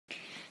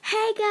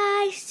Hey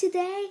guys,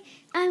 today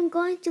I'm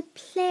going to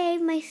play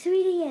my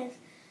 3DS,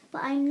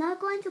 but I'm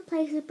not going to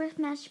play Super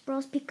Smash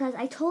Bros. Because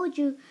I told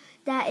you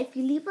that if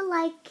you leave a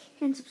like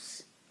and to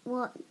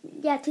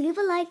leave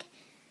a like,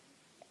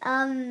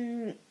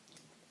 I'm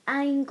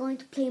going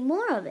to play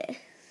more of it.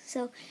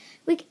 So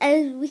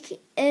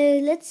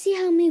let's see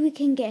how many we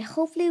can get.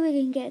 Hopefully we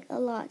can get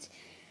a lot.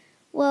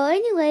 Well,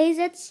 anyways,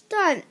 let's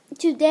start.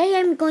 Today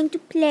I'm going to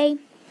play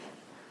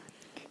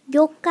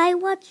Yokai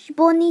Watch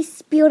Bony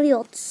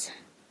Spirits.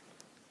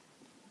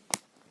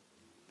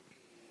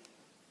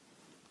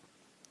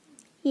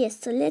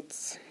 Yes, so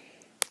let's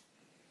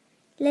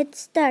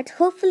start.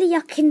 Hopefully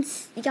y'all can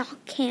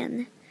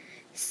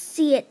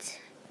see it.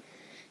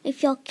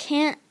 If y'all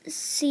can't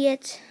see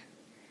it,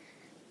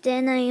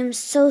 then I am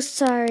so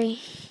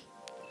sorry.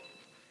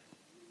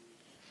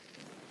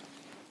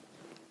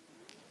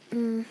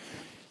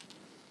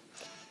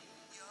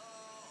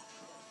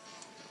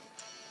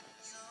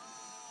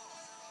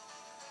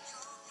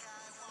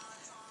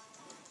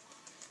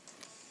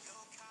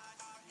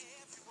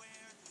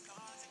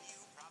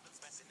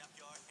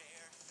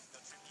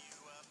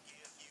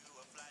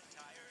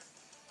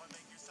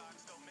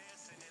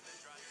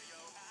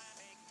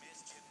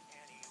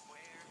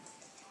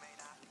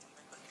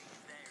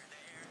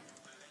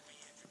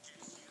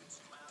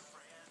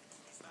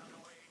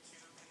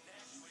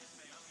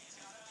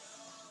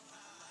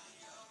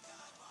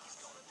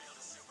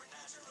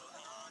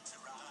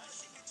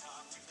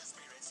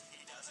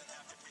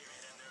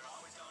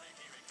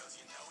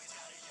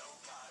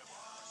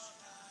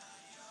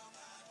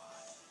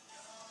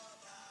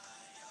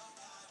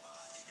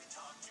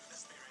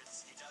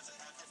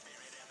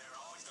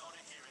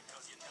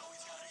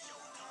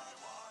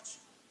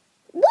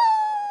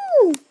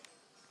 Woo!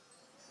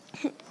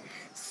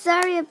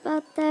 Sorry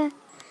about that.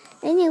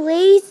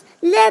 Anyways,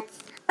 let's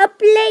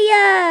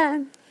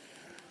play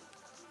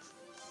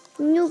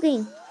new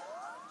game.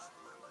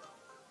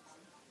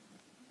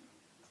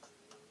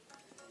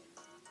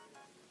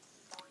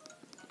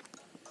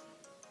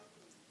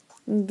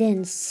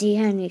 Didn't see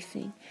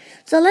anything.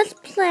 So let's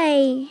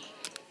play.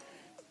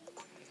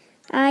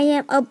 I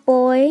am a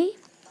boy.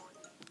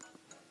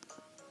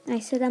 I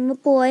said I'm a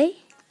boy.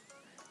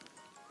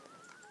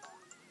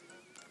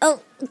 Oh,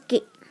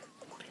 okay.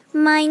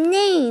 My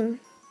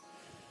name.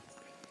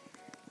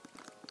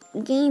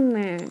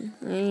 Gamer.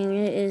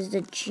 It is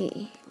the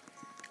G.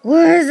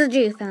 Where is the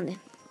G? Found it.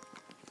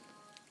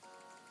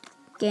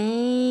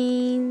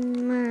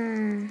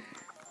 Gamer.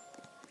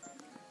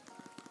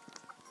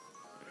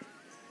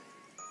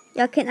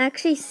 Y'all can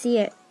actually see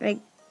it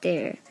right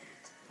there.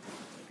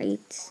 Right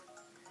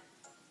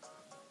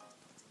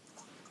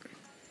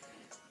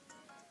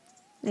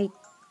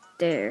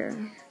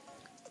there.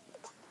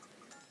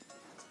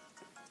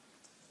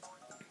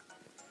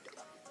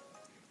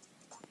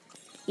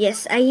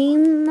 Yes, I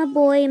am a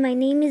boy. My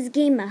name is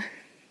Gamer.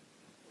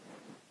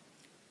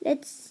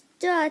 Let's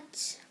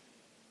start.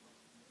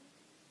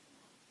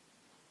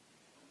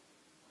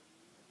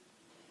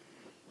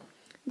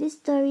 This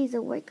story is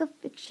a work of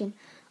fiction.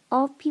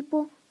 All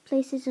people,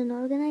 places, and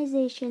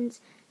organizations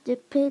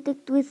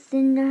depicted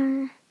within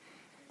are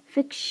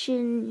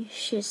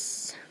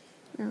fictitious.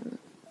 I don't know.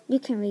 You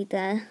can read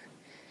that.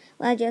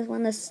 Well, I just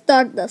want to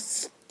start the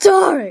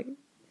story.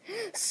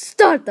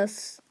 Start the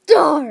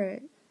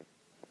story.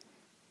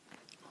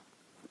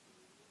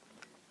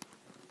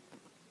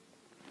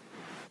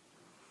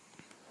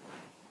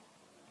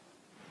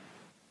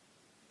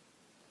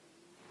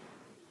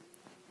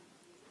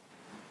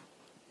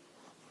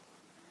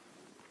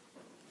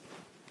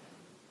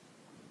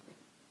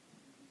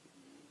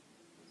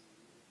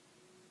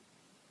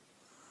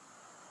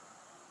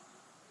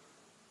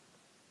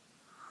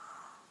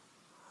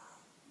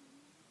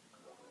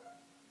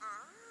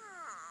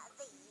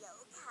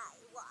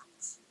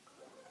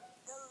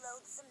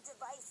 Some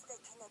device that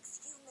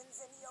connects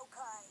humans and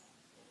yokai.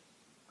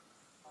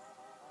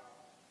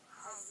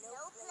 Has no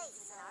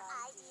place in our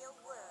ideal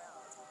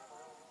world.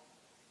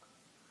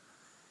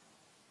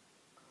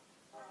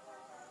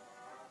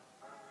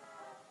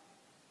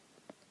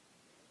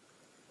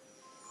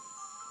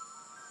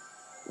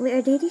 Wait,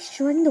 are they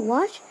destroying the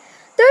watch?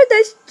 They're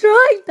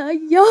destroying the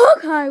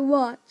yokai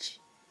watch!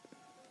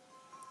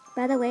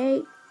 By the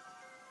way,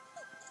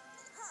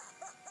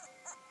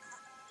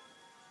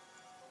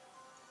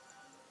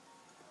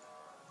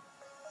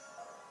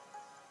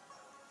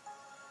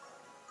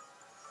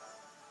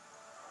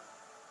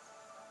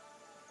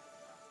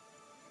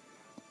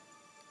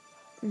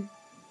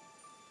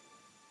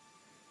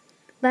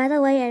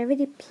 I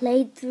already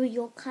played through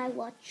Yokai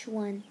Watch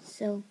 1,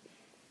 so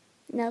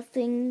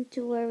nothing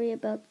to worry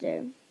about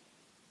there.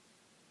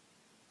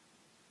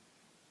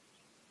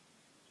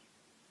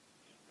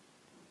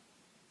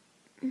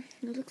 It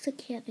looks like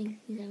he's having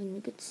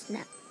a good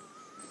snap.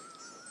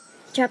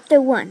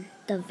 Chapter 1,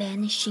 The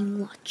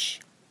Vanishing Watch.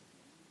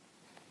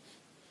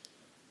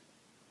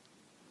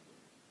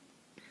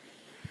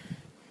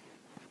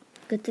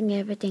 Good thing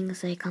everything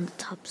is like on the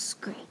top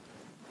screen.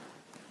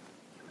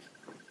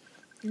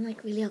 I'm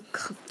like really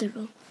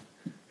uncomfortable.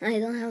 I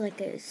don't have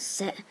like a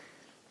set.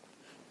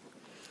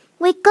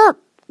 Wake up,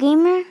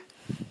 gamer.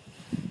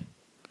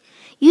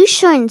 You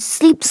shouldn't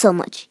sleep so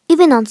much,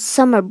 even on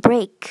summer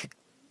break.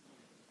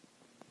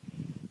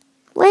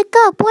 Wake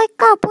up,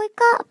 wake up, wake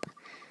up.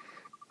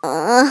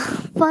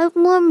 5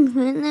 more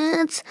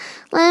minutes.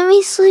 Let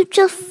me sleep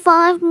just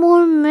 5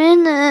 more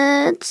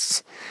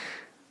minutes.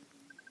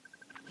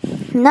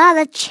 Not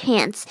a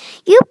chance.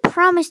 You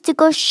promised to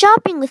go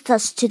shopping with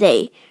us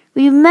today.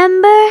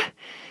 Remember?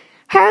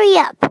 Hurry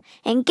up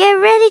and get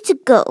ready to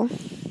go.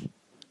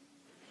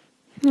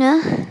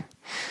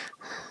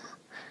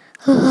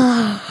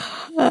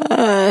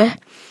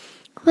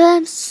 But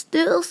I'm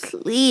still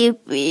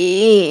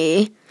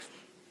sleepy.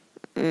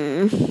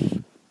 You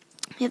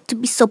have to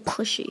be so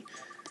pushy.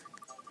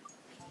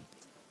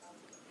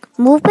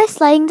 Move by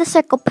sliding the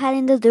circle pad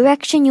in the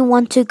direction you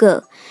want to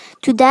go.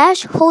 To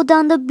dash, hold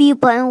down the B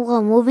button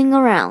while moving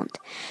around.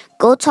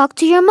 Go talk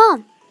to your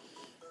mom.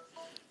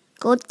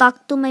 Go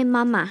talk to my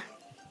mama.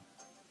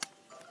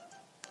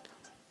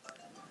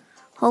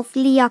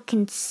 Hopefully y'all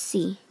can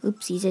see.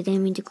 Oopsies, I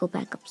didn't mean to go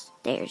back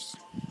upstairs.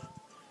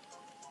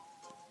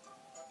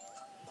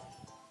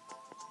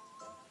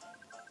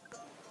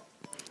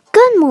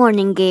 Good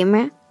morning,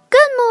 gamer.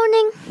 Good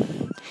morning.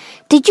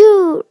 Did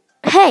you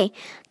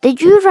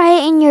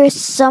write in your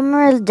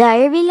summer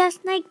diary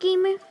last night,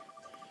 gamer?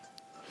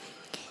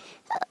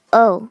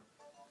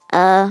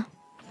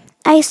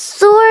 I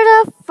sort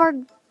of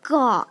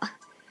forgot.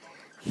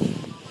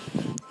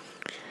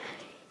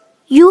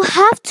 You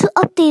have to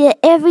update it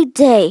every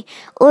day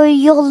or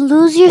you'll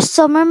lose your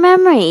summer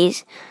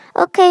memories.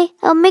 Okay,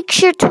 I'll make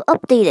sure to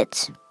update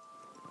it.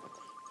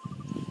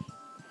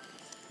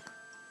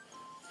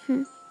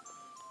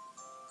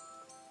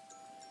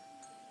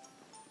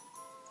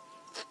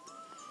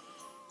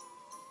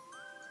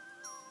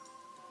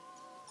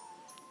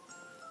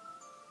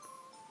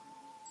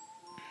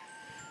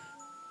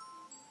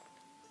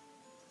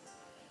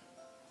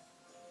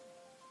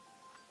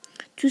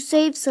 To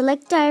save,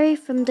 select diary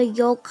from the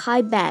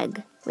yokai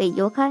bag. Wait,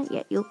 yokai?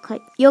 Yeah,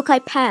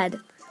 yokai pad.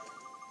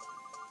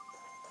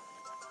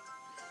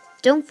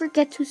 Don't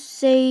forget to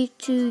say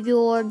to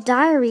your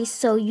diary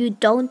so you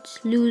don't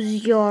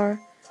lose your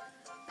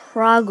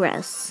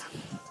progress.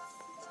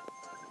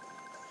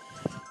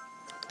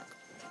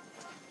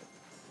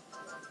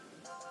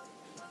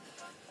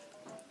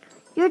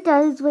 Your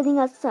dad is waiting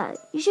outside.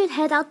 You should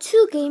head out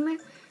too, gamer.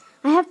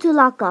 I have to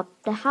lock up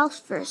the house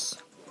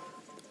first.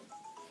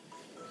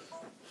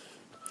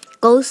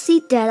 Go see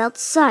Dad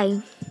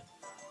outside.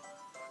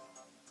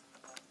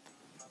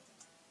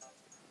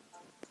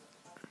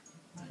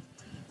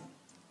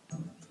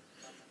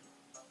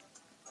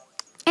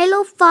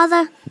 Hello,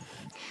 Father.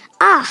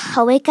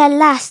 Awake at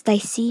last, I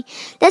see.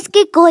 Let's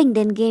get going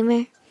then,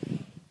 gamer.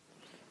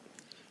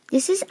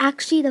 This is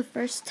actually the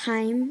first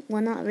time,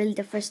 well, not really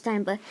the first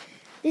time, but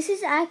this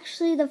is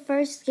actually the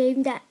first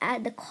game that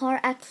the car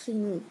actually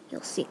moved.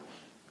 You'll see.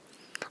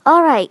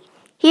 Alright,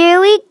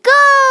 here we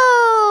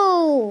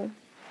go!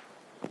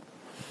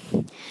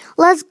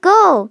 Let's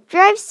go.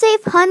 Drive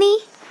safe, honey.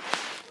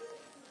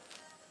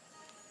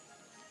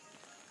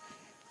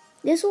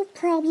 This will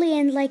probably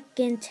end like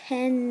in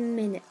 10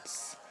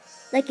 minutes.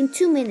 Like in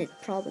 2 minutes,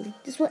 probably.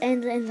 This will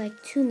end in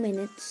like 2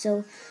 minutes.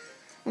 So,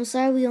 I'm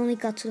sorry we only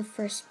got to the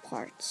first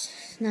part.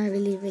 It's not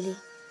really,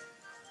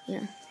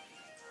 yeah.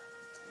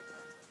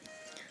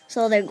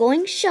 So, they're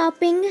going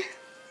shopping.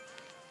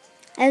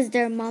 As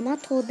their mama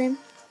told them.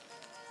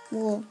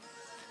 Well,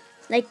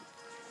 like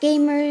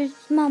Gamer's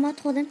mama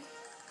told them.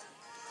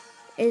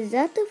 Is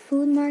that the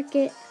food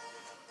market?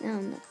 No,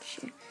 I'm not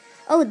sure.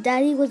 Oh,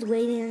 Daddy was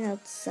waiting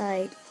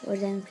outside for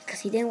them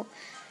because he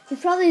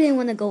probably didn't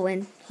want to go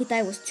in. He thought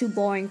it was too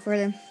boring for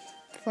him.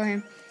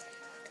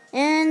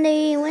 And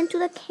they went to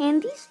the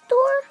candy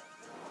store.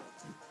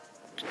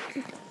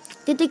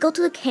 Did they go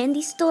to the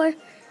candy store?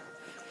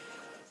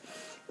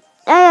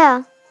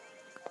 Yeah.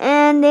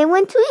 And they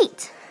went to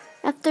eat.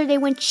 After they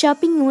went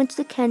shopping and went to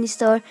the candy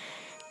store,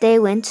 they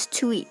went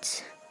to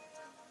eat.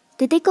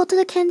 Did they go to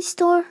the candy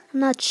store? I'm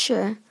not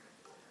sure.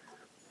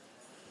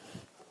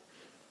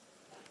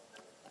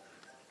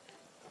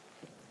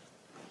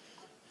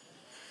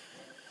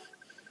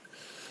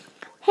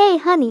 Hey,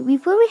 honey,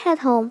 before we head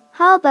home,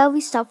 how about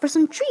we stop for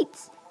some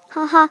treats?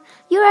 Haha,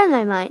 you're on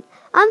my mind.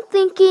 I'm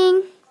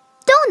thinking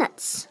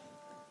donuts.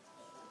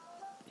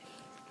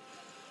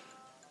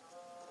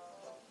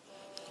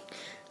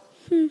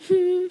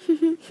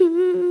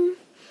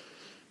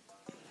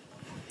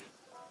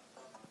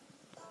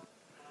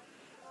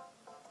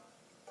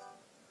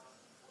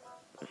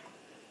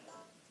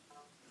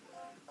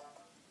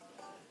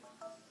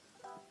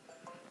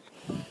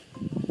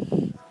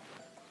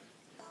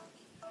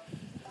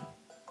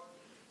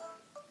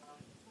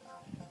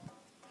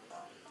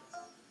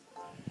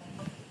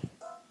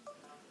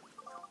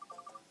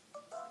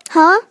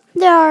 Huh?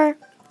 There are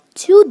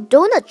 2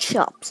 donut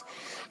shops.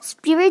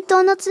 Spirit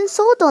Donuts and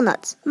Soul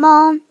Donuts.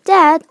 Mom,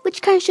 Dad,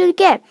 which kind should we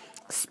get?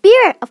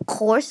 Spirit, of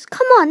course.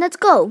 Come on, let's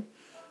go.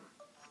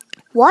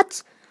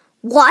 What?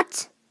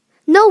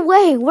 No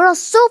way, we're a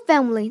soul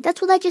family.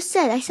 That's what I just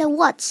said. I said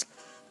what?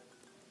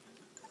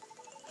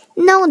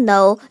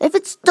 No. If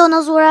it's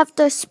donuts we're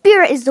after,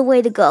 spirit is the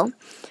way to go.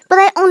 But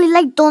I only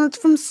like donuts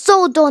from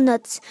Soul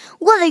Donuts.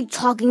 What are you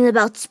talking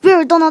about?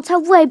 Spirit donuts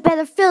have way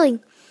better filling.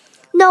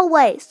 No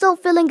way. Soul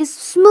filling is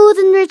smooth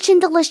and rich and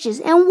delicious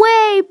and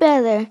way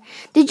better.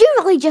 Did you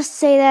really just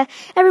say that?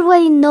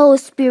 Everybody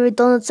knows Spirit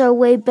donuts are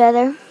way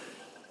better.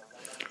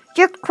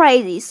 You're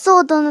crazy.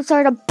 Soul donuts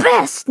are the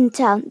best in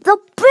town. The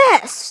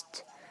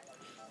best!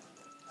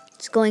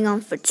 It's going on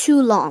for too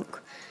long.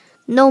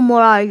 No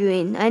more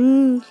arguing.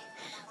 And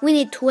we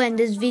need to end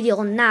this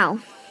video now.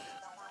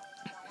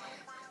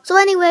 So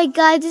anyway,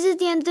 guys, this is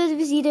the end of the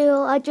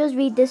video. I just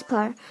read this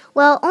part.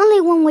 Well, only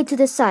one way to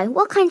decide.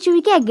 What kind should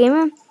we get,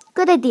 gamer?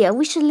 Good idea.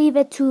 We should leave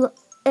it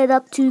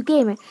up to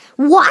gamer.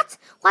 What?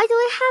 Why do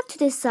I have to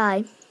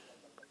decide?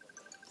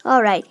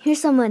 Alright,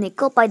 here's some money.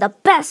 Go buy the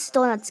best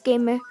donuts,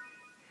 gamer.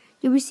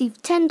 You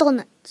receive 10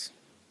 donuts.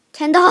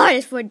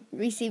 $10 for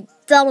receive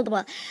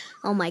double.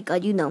 Oh my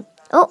god, you know.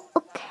 Oh,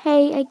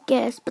 okay, I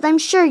guess. But I'm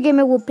sure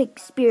gamer will pick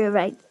Spirit,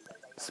 right?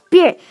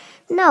 Spirit.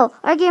 No,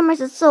 our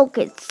gamer's a soul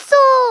kid.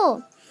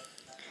 Soul!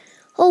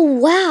 Oh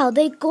wow,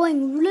 they're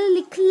going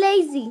really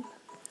crazy.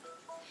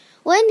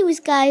 Well, anyways,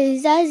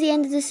 guys, that is the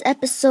end of this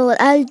episode.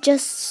 I'll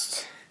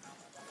just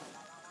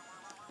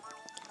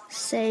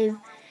save.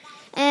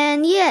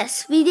 And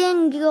yes, we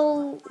didn't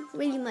go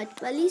really much,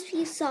 but at least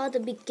we saw the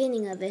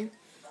beginning of it.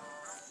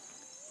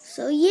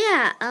 So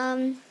yeah,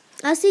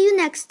 I'll see you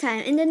next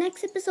time. In the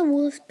next episode,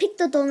 we'll pick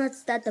the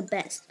donuts that the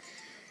best.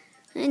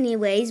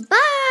 Anyways,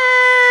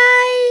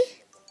 bye!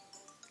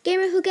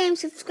 Gamer Who Games,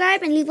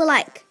 subscribe and leave a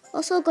like.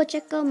 Also, go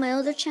check out my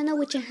other channel,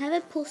 which I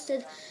haven't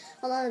posted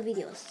a lot of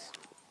videos.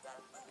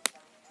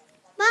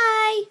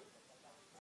 Bye!